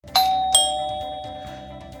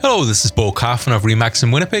Hello, this is Bo Kaufman of RE/MAX in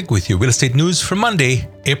Winnipeg with your real estate news for Monday,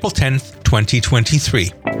 April 10th,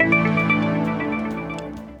 2023.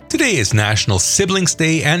 Today is National Siblings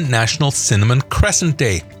Day and National Cinnamon Crescent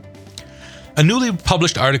Day. A newly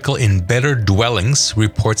published article in Better Dwellings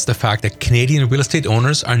reports the fact that Canadian real estate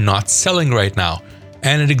owners are not selling right now,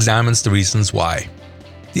 and it examines the reasons why.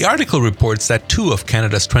 The article reports that two of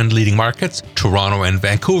Canada's trend-leading markets, Toronto and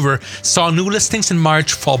Vancouver, saw new listings in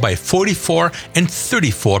March fall by 44% and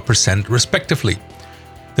 34% respectively.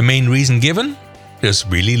 The main reason given? There's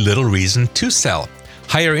really little reason to sell.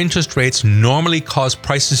 Higher interest rates normally cause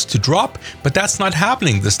prices to drop, but that's not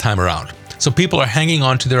happening this time around. So people are hanging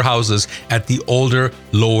on to their houses at the older,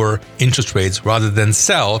 lower interest rates rather than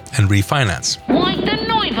sell and refinance.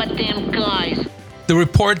 The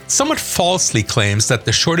report somewhat falsely claims that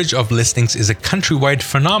the shortage of listings is a countrywide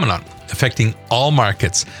phenomenon affecting all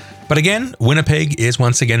markets. But again, Winnipeg is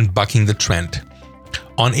once again bucking the trend.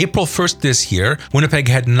 On April 1st this year, Winnipeg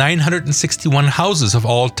had 961 houses of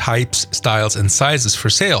all types, styles, and sizes for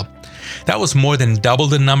sale. That was more than double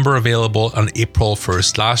the number available on April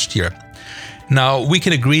 1st last year. Now, we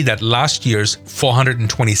can agree that last year's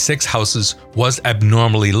 426 houses was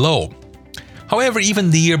abnormally low. However,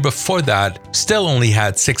 even the year before that still only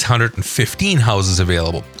had 615 houses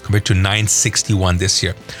available, compared to 961 this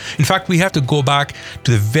year. In fact, we have to go back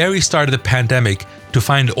to the very start of the pandemic to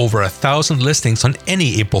find over 1,000 listings on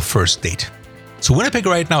any April 1st date. So Winnipeg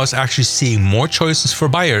right now is actually seeing more choices for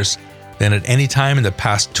buyers than at any time in the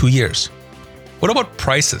past 2 years. What about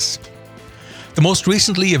prices? The most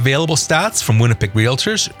recently available stats from Winnipeg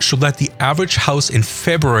Realtors show that the average house in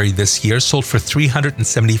February this year sold for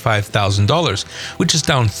 $375,000, which is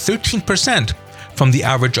down 13% from the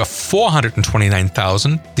average of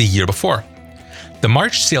 $429,000 the year before. The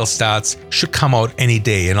March sales stats should come out any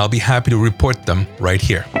day, and I'll be happy to report them right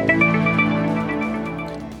here.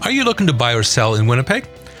 Are you looking to buy or sell in Winnipeg?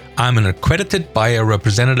 I'm an accredited buyer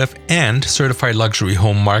representative and certified luxury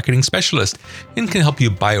home marketing specialist and can help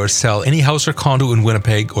you buy or sell any house or condo in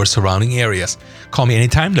Winnipeg or surrounding areas. Call me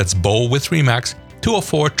anytime. That's Bo with RE/MAX,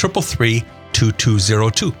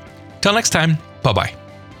 204-333-2202. Till next time, bye-bye.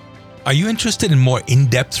 Are you interested in more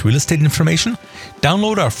in-depth real estate information?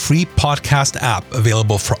 Download our free podcast app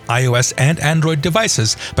available for iOS and Android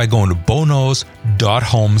devices by going to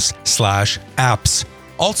bonos.homes/apps.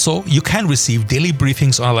 Also, you can receive daily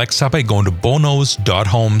briefings on Alexa by going to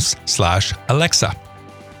bonos.homes/Alexa.